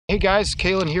Hey guys,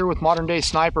 Caylen here with Modern Day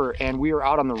Sniper, and we are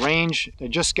out on the range. I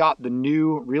just got the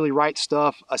new Really Right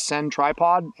Stuff Ascend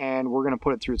tripod, and we're going to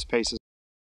put it through its paces.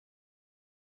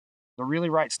 The Really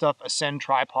Right Stuff Ascend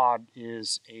tripod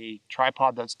is a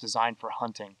tripod that's designed for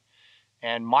hunting.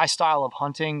 And my style of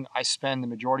hunting, I spend the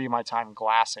majority of my time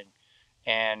glassing,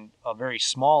 and a very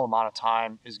small amount of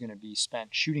time is going to be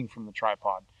spent shooting from the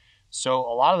tripod. So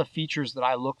a lot of the features that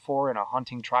I look for in a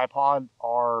hunting tripod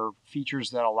are features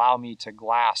that allow me to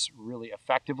glass really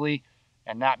effectively,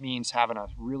 and that means having a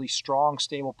really strong,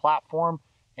 stable platform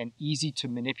and easy to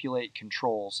manipulate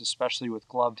controls, especially with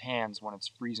gloved hands when it's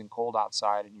freezing cold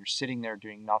outside and you're sitting there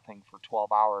doing nothing for 12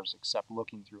 hours except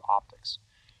looking through optics.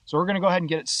 So we're going to go ahead and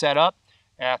get it set up,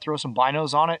 throw some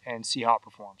binos on it, and see how it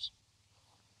performs.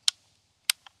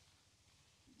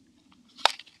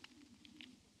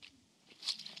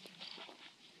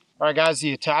 All right, guys,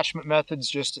 the attachment method's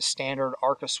just a standard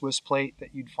Arca Swiss plate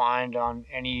that you'd find on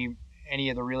any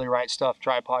of the Really Right Stuff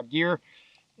tripod gear.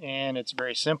 And it's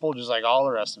very simple, just like all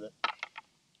the rest of it.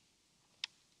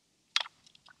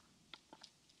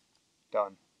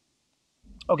 Done.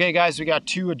 Okay, guys, we got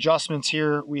two adjustments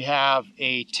here. We have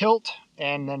a tilt,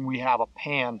 and then we have a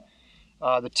pan.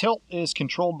 The tilt is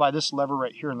controlled by this lever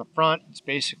right here in the front. It's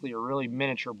basically a really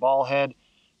miniature ball head.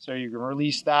 So you can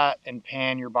release that and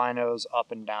pan your binos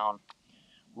up and down.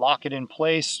 Lock it in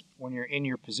place when you're in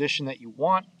your position that you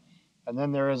want. And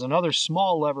then there is another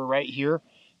small lever right here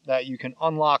that you can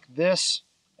unlock this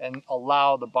and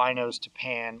allow the binos to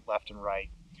pan left and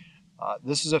right.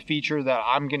 This is a feature that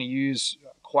I'm going to use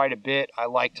quite a bit. I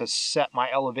like to set my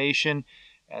elevation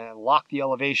and lock the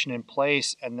elevation in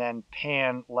place and then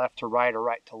pan left to right or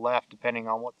right to left depending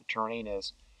on what the terrain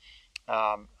is.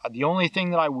 The only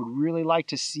thing that I would really like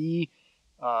to see,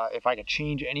 if I could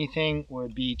change anything,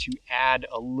 would be to add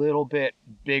a little bit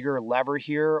bigger lever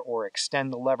here or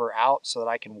extend the lever out so that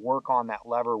I can work on that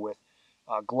lever with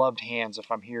gloved hands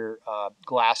if I'm here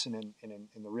glassing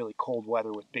in the really cold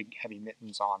weather with big heavy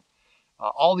mittens on.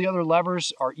 All the other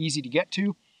levers are easy to get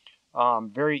to,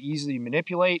 very easy to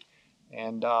manipulate,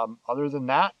 and other than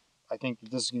that, I think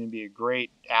that this is going to be a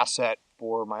great asset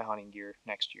for my hunting gear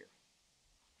next year.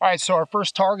 All right, so our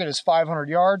first target is 500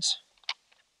 yards.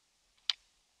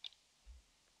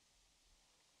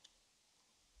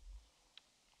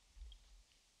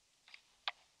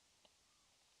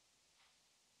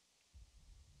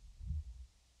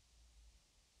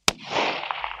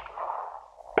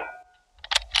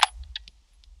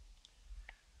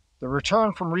 The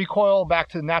return from recoil back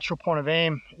to the natural point of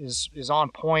aim is on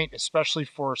point, especially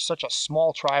for such a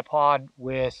small tripod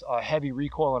with a heavy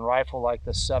recoil and rifle like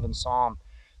the 7 SOAR.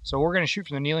 So we're going to shoot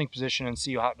from the kneeling position and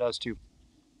see how it does too.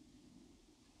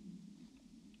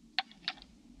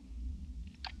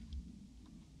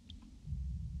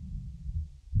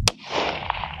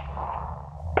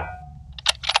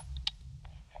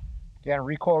 Again,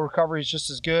 recoil recovery is just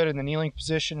as good in the kneeling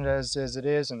position as it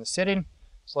is in the sitting.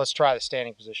 So let's try the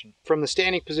standing position. From the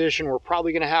standing position, we're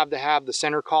probably going to have the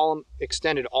center column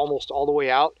extended almost all the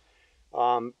way out.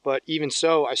 But even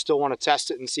so, I still want to test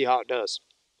it and see how it does.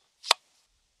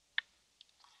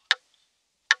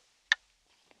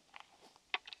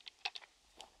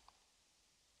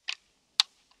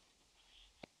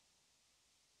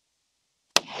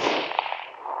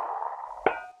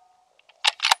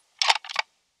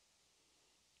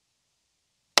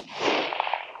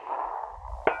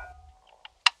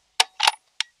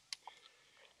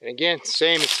 And again,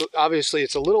 same, obviously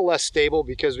it's a little less stable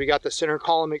because we got the center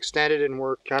column extended and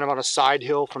we're kind of on a side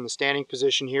hill from the standing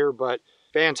position here, but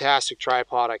fantastic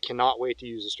tripod. I cannot wait to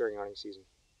use this during hunting season.